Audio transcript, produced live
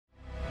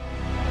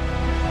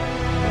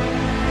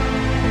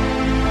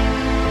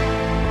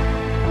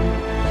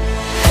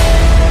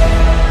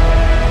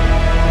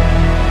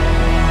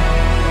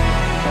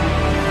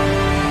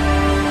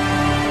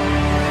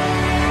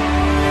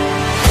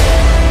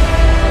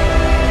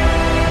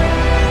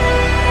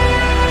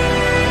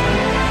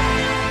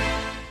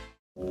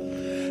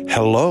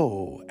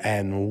Hello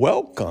and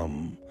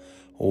welcome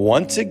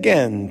once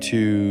again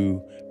to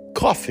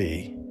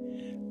Coffee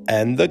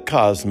and the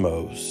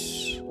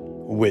Cosmos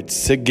with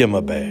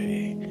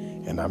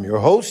Sigimabe. And I'm your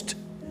host,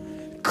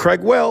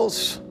 Craig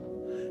Wells,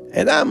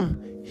 and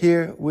I'm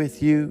here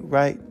with you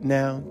right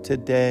now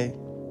today.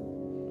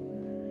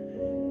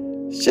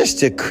 Just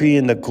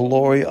decreeing the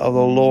glory of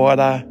the Lord.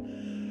 I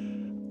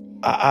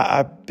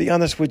be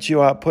honest with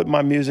you, I put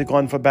my music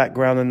on for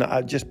background and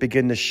I just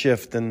begin to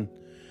shift, and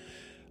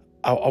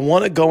I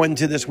want to go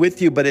into this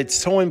with you, but it's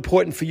so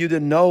important for you to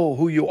know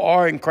who you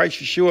are in Christ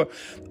Yeshua.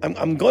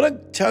 I'm going to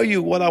tell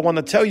you what I want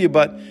to tell you,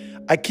 but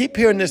I keep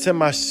hearing this in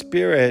my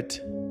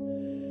spirit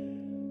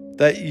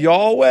that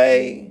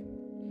Yahweh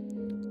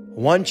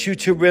wants you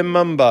to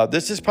remember.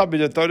 This is probably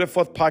the third or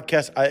fourth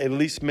podcast I at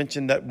least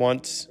mentioned that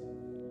once.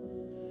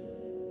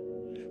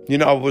 You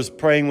know, I was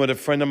praying with a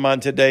friend of mine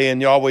today,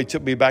 and Yahweh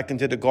took me back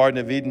into the Garden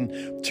of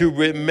Eden to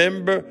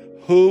remember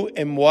who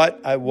and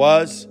what I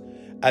was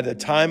at the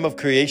time of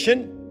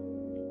creation.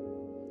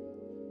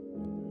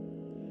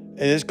 And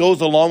this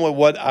goes along with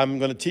what I'm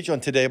going to teach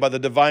on today about the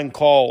divine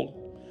call.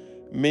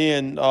 Me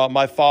and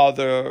my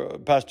father,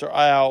 Pastor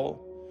Al,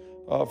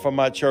 from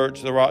my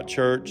church, the Rock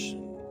Church,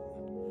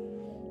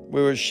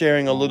 we were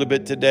sharing a little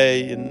bit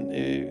today,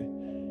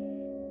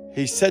 and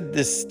he said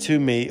this to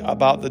me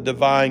about the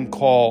divine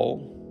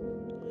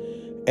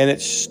call, and it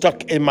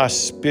stuck in my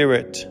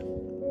spirit.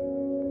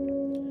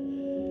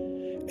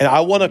 And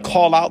I want to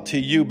call out to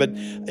you, but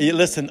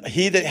listen,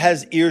 he that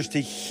has ears to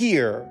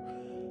hear,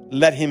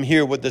 let him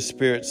hear what the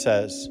Spirit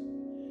says.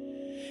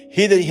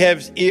 He that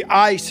has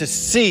eyes to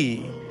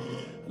see,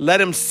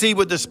 let him see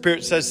what the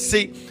Spirit says.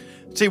 See,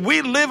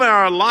 we live in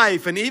our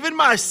life, and even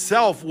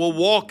myself will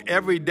walk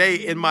every day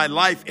in my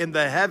life in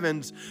the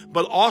heavens,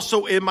 but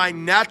also in my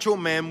natural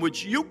man,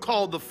 which you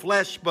call the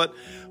flesh. But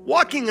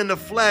walking in the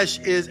flesh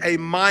is a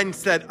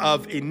mindset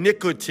of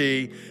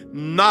iniquity,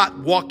 not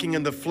walking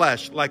in the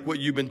flesh like what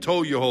you've been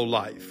told your whole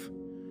life.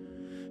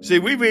 See,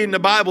 we read in the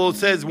Bible, it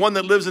says one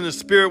that lives in the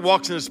Spirit,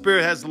 walks in the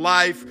Spirit, has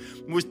life.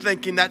 We're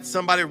thinking that's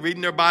somebody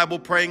reading their Bible,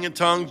 praying in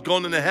tongues,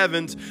 going in the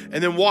heavens,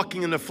 and then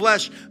walking in the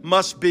flesh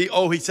must be,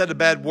 oh, he said a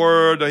bad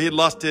word, or he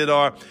lusted,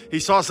 or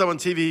he saw someone on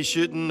TV he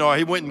shouldn't, or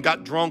he went and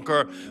got drunk,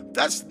 or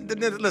that's,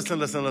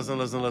 listen.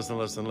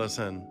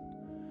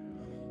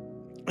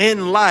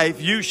 In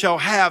life, you shall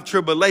have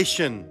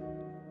tribulation.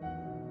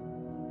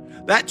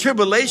 That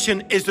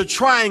tribulation is the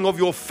trying of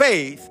your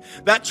faith.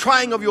 That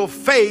trying of your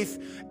faith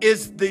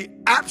is the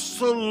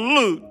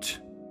absolute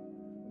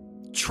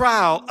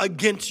trial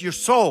against your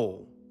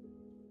soul.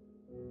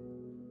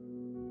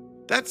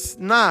 That's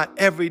not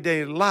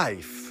everyday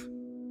life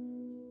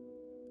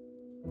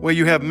where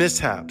you have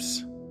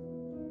mishaps.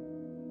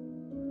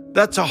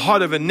 That's a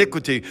heart of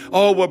iniquity.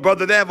 Oh, well,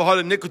 brother, they have a heart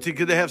of iniquity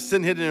because they have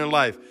sin hidden in their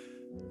life.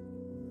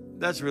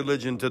 That's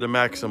religion to the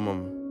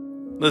maximum.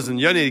 Listen,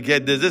 you need to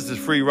get this. This is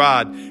free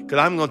ride because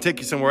I'm going to take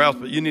you somewhere else,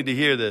 but you need to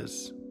hear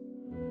this.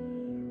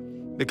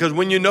 Because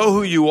when you know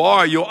who you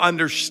are, you'll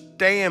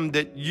understand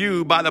that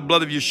you, by the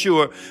blood of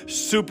Yeshua,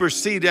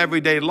 supersede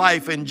everyday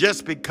life. And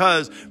just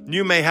because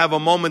you may have a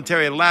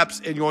momentary lapse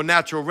in your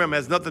natural realm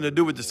has nothing to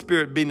do with the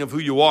spirit being of who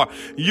you are.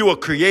 You are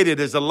created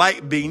as a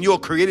light being. You are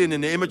created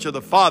in the image of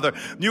the Father.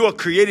 You are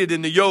created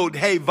in the Yod,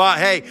 Hey, Va,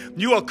 Hey.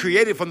 You are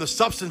created from the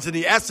substance and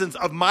the essence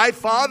of my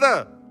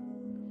Father.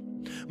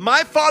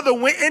 My Father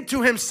went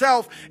into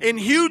himself and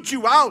hewed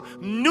you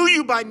out, knew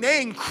you by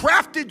name,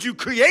 crafted you,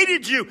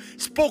 created you,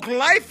 spoke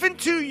life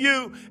into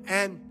you,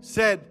 and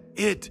said,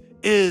 it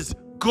is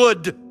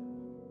good.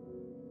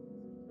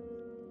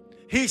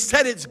 He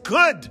said it's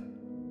good.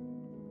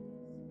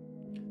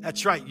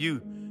 That's right.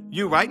 You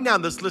right now,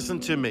 let's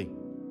listen to me.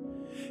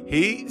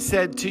 He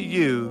said to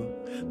you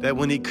that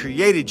when he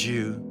created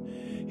you,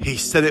 he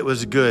said it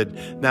was good.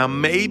 Now,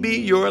 maybe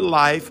your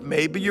life,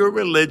 maybe your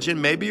religion,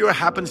 maybe your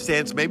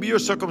happenstance, maybe your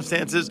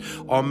circumstances,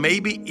 or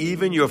maybe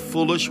even your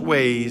foolish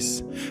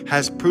ways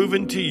has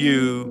proven to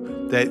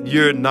you that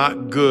you're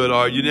not good,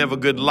 or you didn't have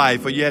a good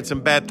life, or you had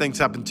some bad things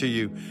happen to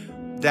you.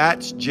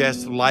 That's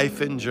just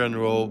life in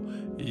general.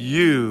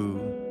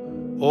 You,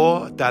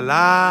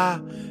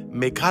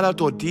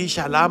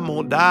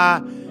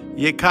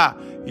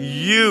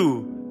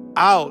 you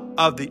out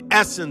of the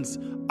essence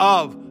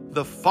of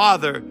the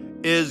Father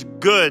is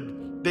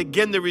good.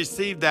 Begin to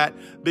receive that.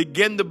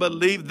 Begin to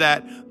believe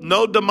that.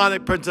 No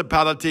demonic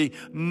principality,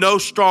 no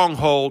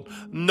stronghold,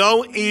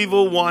 no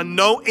evil one,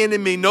 no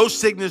enemy, no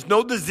sickness,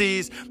 no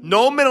disease,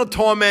 no mental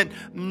torment,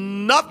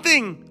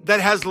 nothing that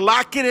has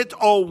lack in it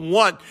or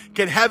want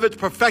can have its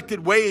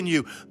perfected way in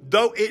you.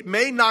 Though it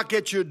may knock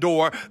at your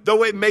door,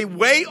 though it may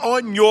weigh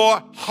on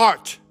your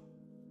heart,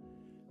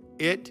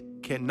 it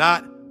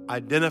cannot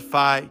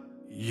identify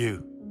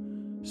you.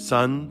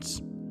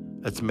 Sons,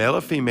 that's male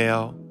or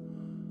female,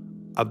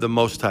 of the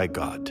Most High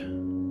God.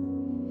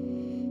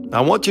 Now,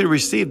 I want you to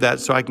receive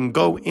that so I can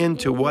go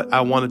into what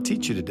I want to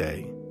teach you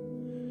today.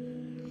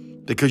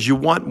 Because you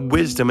want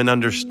wisdom and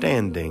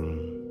understanding.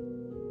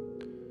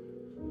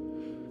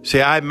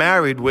 See, I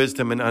married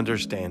wisdom and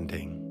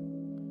understanding.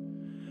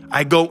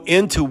 I go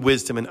into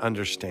wisdom and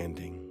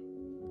understanding.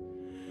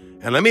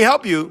 And let me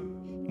help you.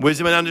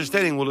 Wisdom and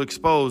understanding will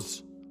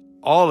expose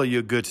all of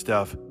your good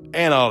stuff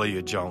and all of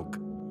your junk.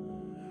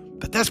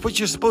 But that's what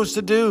you're supposed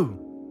to do.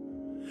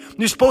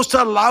 You're supposed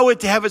to allow it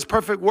to have its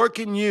perfect work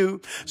in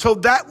you so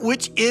that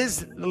which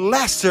is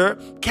lesser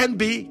can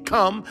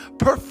become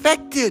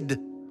perfected.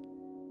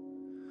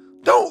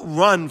 Don't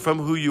run from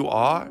who you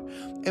are.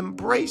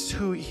 Embrace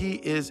who he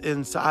is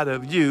inside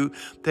of you,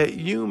 that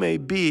you may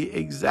be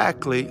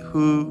exactly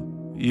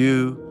who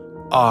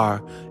you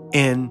are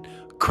in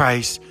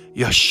Christ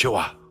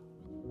Yeshua.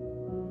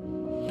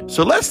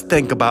 So let's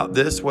think about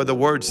this, where the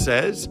word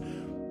says,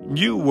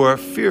 you were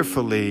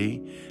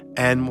fearfully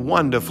and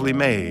wonderfully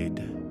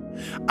made.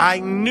 I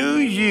knew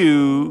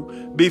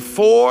you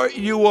before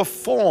you were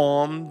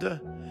formed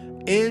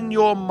in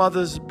your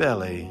mother's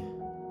belly.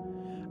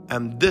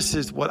 And this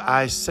is what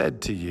I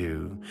said to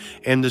you.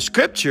 In the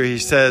scripture, he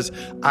says,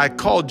 I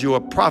called you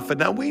a prophet.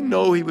 Now, we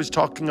know he was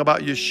talking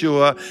about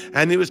Yeshua,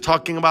 and he was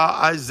talking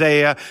about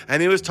Isaiah,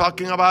 and he was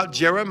talking about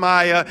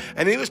Jeremiah,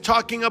 and he was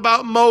talking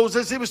about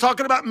Moses. He was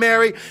talking about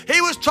Mary.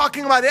 He was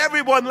talking about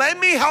everyone. Let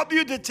me help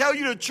you to tell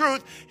you the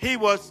truth. He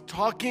was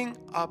talking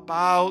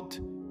about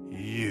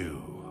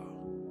you.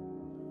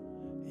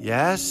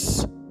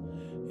 Yes,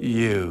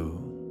 you.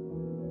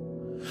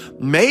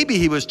 Maybe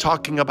he was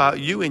talking about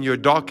you in your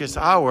darkest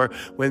hour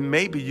when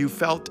maybe you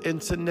felt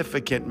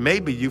insignificant.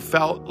 Maybe you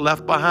felt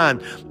left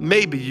behind.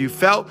 Maybe you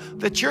felt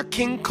that you're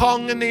King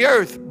Kong in the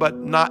earth, but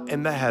not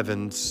in the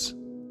heavens.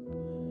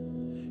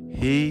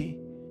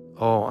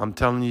 I'm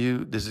telling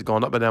you, this is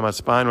going up and down my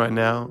spine right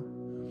now,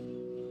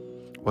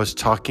 was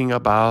talking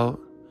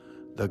about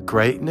the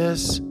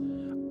greatness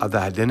of the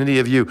identity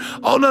of you.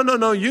 Oh,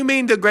 no. You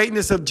mean the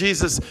greatness of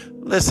Jesus.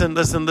 Listen.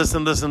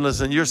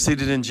 You're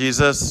seated in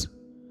Jesus.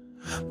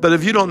 But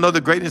if you don't know the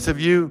greatness of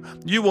you,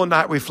 you will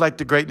not reflect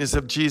the greatness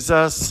of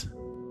Jesus.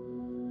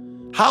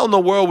 How in the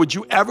world would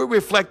you ever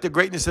reflect the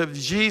greatness of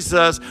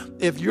Jesus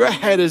if your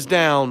head is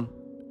down?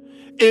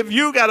 If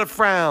you got a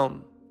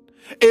frown?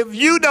 If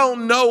you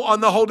don't know on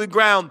the holy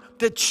ground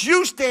that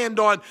you stand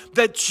on,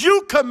 that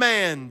you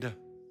command?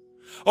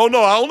 Oh,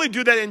 no, I only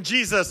do that in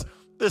Jesus.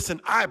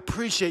 Listen, I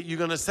appreciate you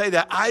going to say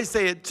that. I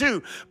say it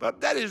too, but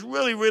that is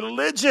really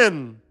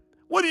religion.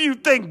 What do you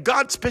think?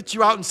 God spit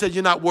you out and said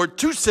you're not worth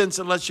 2 cents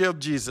unless you have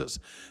Jesus.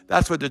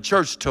 That's what the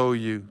church told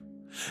you.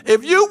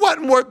 If you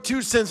wasn't worth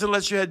 2 cents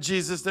unless you had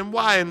Jesus, then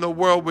why in the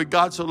world would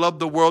God so love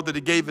the world that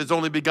he gave his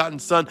only begotten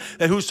son,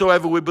 and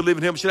whosoever would believe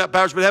in him should not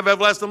perish but have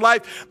everlasting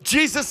life?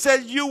 Jesus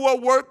said you were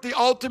worth the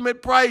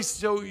ultimate price,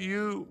 so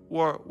you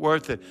were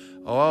worth it.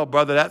 Oh,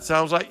 brother, that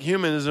sounds like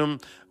humanism.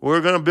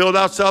 We're going to build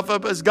ourselves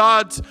up as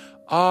gods.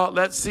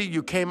 Let's see,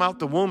 you came out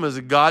the womb as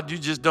a God. You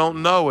just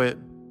don't know it.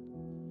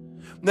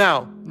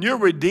 Now, you're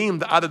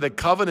redeemed out of the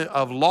covenant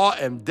of law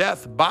and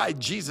death by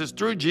Jesus,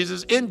 through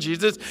Jesus, in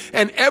Jesus.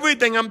 And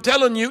everything I'm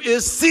telling you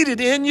is seated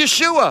in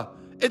Yeshua.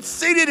 It's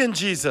seated in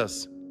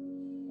Jesus.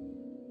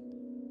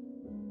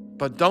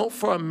 But don't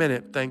for a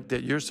minute think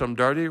that you're some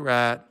dirty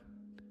rat,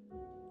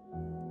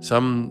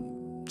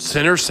 some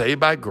sinner saved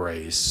by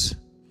grace,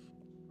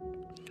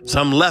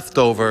 some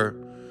leftover,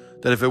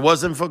 that if it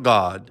wasn't for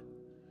God,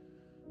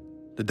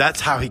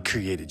 that's how he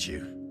created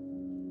you.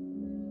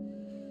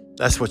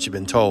 That's what you've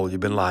been told.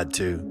 You've been lied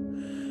to.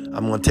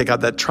 I'm going to take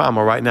out that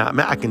trauma right now.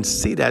 Man, I can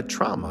see that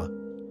trauma.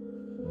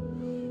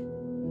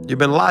 You've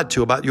been lied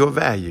to about your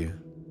value.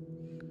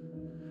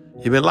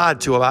 You've been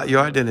lied to about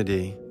your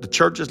identity. The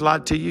church has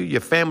lied to you.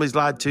 Your family's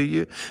lied to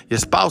you. Your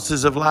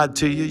spouses have lied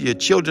to you. Your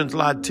children's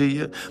lied to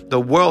you. The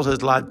world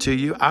has lied to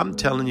you. I'm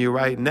telling you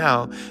right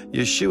now,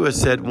 Yeshua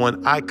said,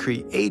 when I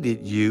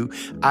created you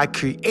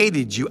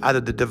out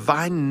of the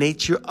divine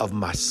nature of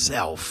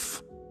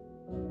myself.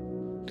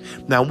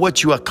 Now,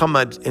 what you are come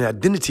in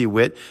identity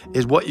with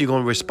is what you're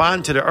going to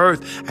respond to the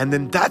earth, and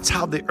then that's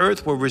how the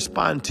earth will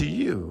respond to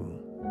you.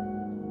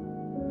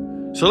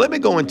 So let me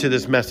go into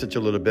this message a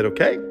little bit,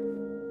 okay?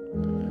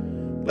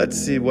 Let's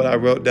see what I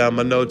wrote down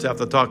my notes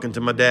after talking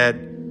to my dad.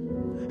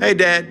 Hey,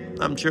 Dad,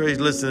 I'm sure he's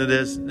listening to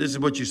this. This is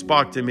what you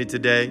sparked in me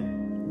today.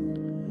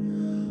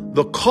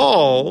 The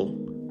call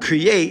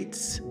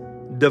creates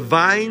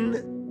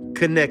divine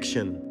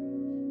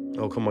connection.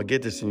 Oh, come on,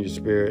 get this in your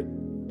spirit.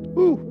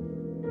 Woo.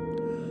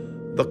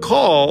 The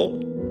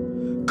call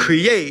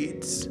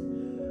creates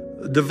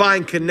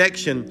divine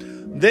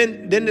connection.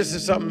 Then this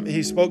is something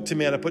he spoke to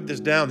me, and I put this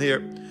down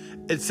here.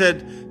 It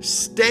said,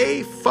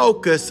 stay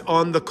focused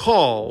on the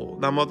call.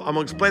 Now, I'm going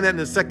to explain that in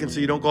a second so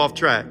you don't go off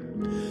track.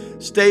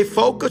 Stay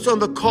focused on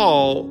the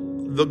call,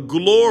 the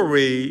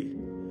glory,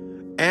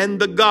 and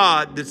the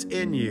God that's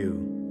in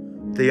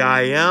you. The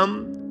I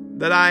am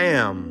that I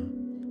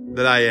am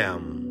that I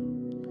am.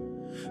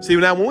 See,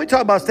 now when we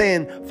talk about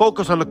staying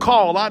focused on the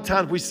call, a lot of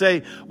times we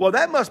say, well,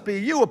 that must be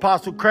you,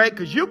 Apostle Craig,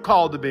 because you're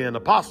called to be an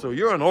apostle.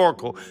 You're an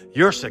oracle.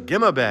 You're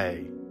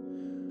Segimabe.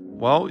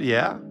 Well,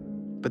 yeah,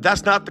 but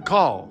that's not the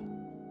call.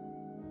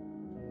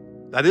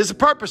 That is a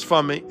purpose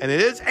for me, and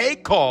it is a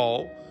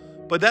call,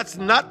 but that's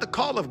not the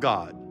call of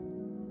God.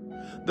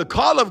 The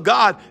call of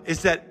God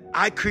is that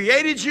I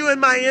created you in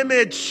my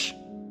image.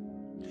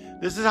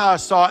 This is how I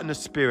saw it in the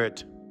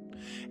spirit.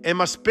 In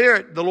my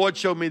spirit, the Lord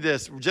showed me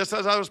this. Just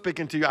as I was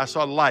speaking to you, I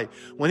saw light.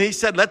 When he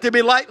said, let there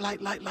be light,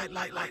 light, light, light,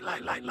 light, light,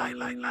 light, light, light,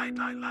 light, light,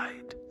 light,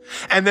 light.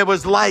 And there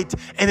was light,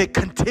 and it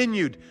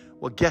continued.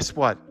 Well, guess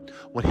what?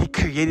 When he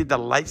created the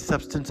light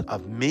substance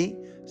of me,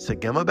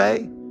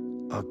 Segimabe,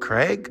 or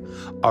Craig,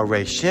 or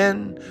Ray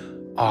Shin,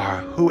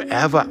 or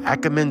whoever,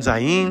 Akaman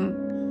Zain,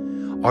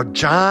 or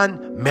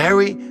John,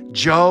 Mary,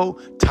 Joe,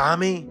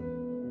 Tommy,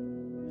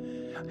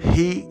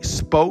 he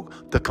spoke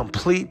the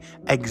complete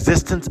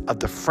existence of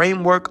the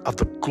framework of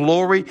the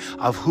glory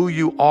of who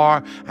you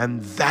are.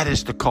 And that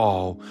is the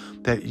call,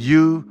 that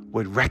you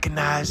would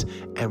recognize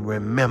and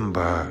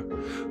remember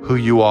who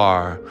you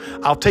are.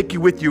 I'll take you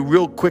with you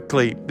real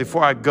quickly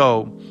before I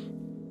go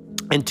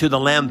into the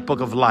Lamb's Book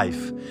of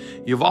Life.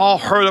 You've all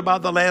heard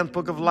about the Lamb's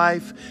Book of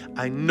Life.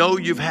 I know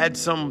you've had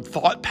some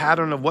thought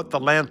pattern of what the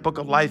Lamb's Book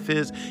of Life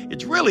is.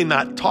 It's really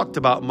not talked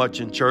about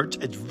much in church.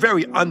 It's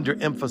very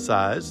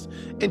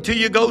underemphasized until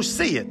you go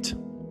see it.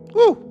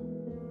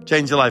 Woo!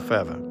 Change your life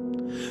forever.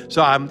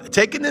 So I'm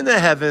taken in the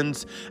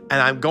heavens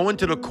and I'm going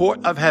to the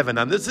court of heaven.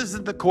 Now, this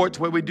isn't the courts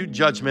where we do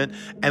judgment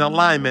and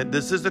alignment.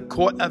 This is the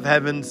court of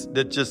heavens,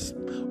 that just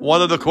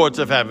one of the courts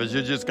of heavens.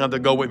 You're just going to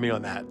go with me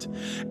on that.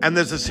 And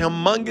there's this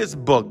humongous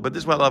book, but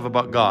this is what I love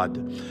about God.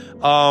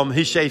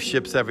 He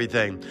shape-shifts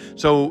everything.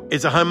 So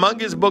it's a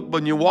humongous book.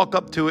 When you walk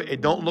up to it,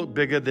 it don't look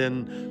bigger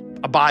than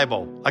a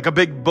Bible, like a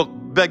big book,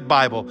 big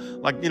Bible,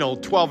 like,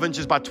 12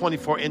 inches by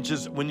 24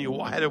 inches when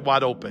you had it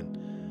wide open.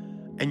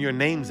 And your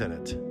name's in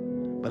it.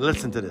 But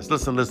listen to this.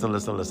 Listen.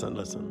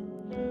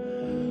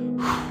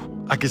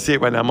 I can see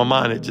it right now. My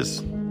mind, it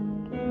just...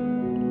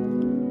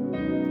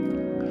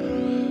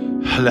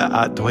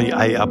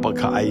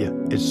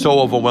 It's so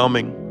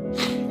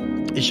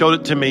overwhelming. He showed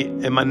it to me,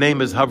 and my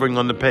name is hovering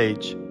on the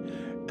page.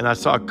 And I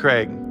saw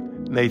Craig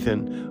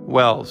Nathan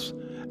Wells.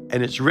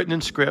 And it's written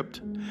in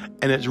script.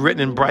 And it's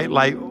written in bright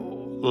light,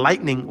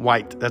 lightning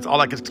white. That's all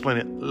I can explain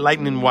it.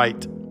 Lightning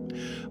white.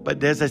 But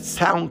there's a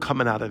sound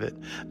coming out of it.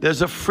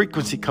 There's a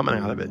frequency coming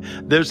out of it.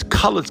 There's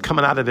colors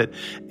coming out of it.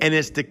 And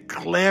it's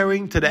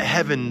declaring to the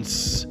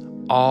heavens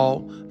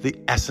all the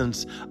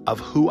essence of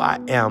who I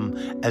am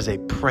as a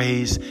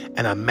praise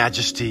and a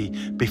majesty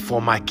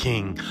before my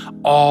King.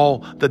 All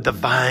the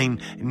divine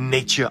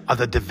nature of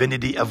the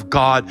divinity of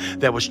God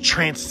that was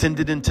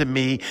transcended into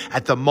me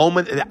at the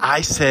moment that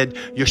I said,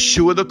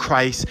 Yeshua the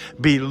Christ,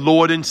 be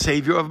Lord and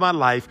Savior of my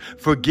life,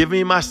 forgive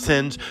me my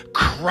sins,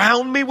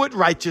 crown me with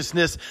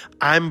righteousness.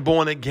 I'm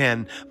born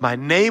again. My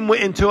name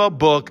went into a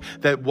book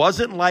that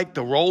wasn't like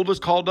the roll was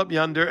called up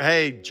yonder.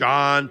 Hey,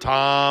 John,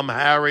 Tom,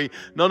 Harry.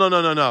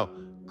 No.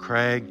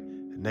 Craig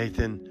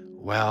Nathan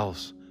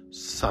Wells,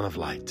 Son of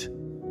Light.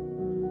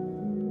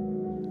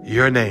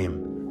 Your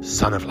name,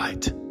 Son of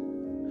Light.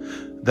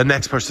 The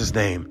next person's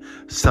name,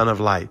 Son of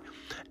Light.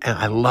 And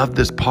I love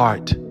this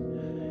part.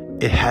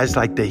 It has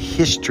like the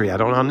history. I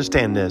don't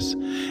understand this.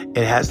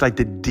 It has like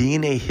the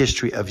DNA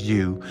history of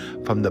you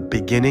from the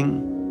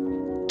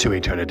beginning to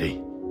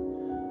eternity.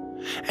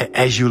 And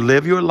as you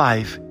live your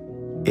life,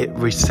 it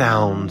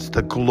resounds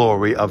the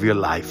glory of your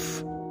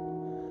life.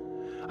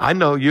 I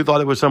know you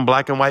thought it was some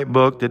black and white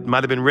book that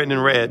might have been written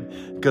in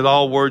red, because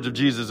all words of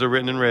Jesus are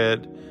written in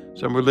red.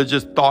 Some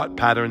religious thought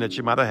pattern that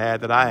you might have had,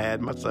 that I had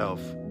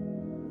myself.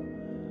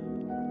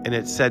 And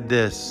it said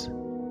this: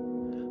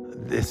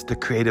 it's the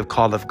creative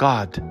call of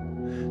God.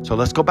 So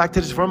let's go back to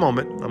this for a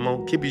moment. I'm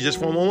going to keep you just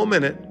for one more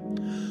minute.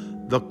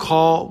 The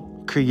call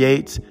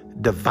creates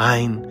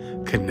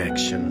divine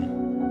connection.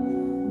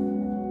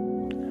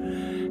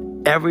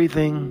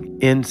 Everything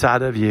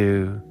inside of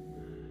you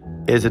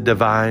is a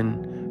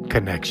divine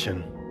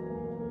connection.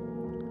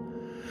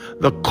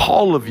 The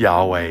call of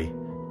Yahweh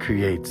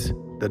creates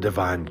the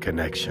divine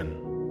connection.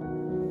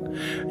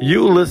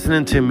 You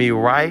listening to me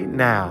right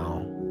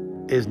now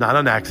is not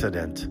an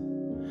accident.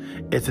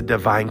 It's a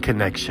divine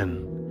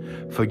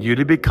connection for you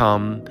to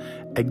become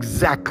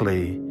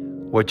exactly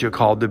what you're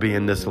called to be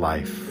in this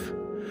life.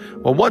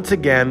 Well, once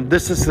again,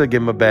 this is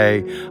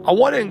Segimabe. I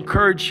want to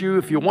encourage you,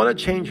 if you want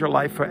to change your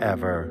life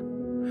forever,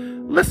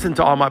 listen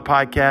to all my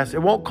podcasts. It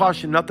won't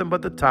cost you nothing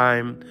but the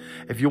time.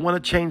 If you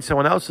want to change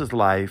someone else's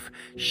life,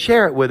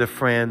 share it with a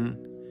friend.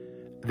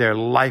 Their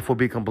life will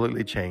be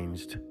completely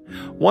changed.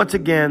 Once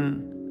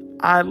again,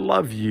 I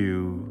love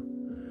you.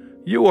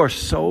 You are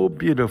so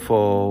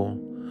beautiful.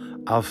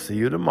 I'll see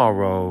you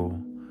tomorrow.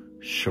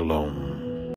 Shalom.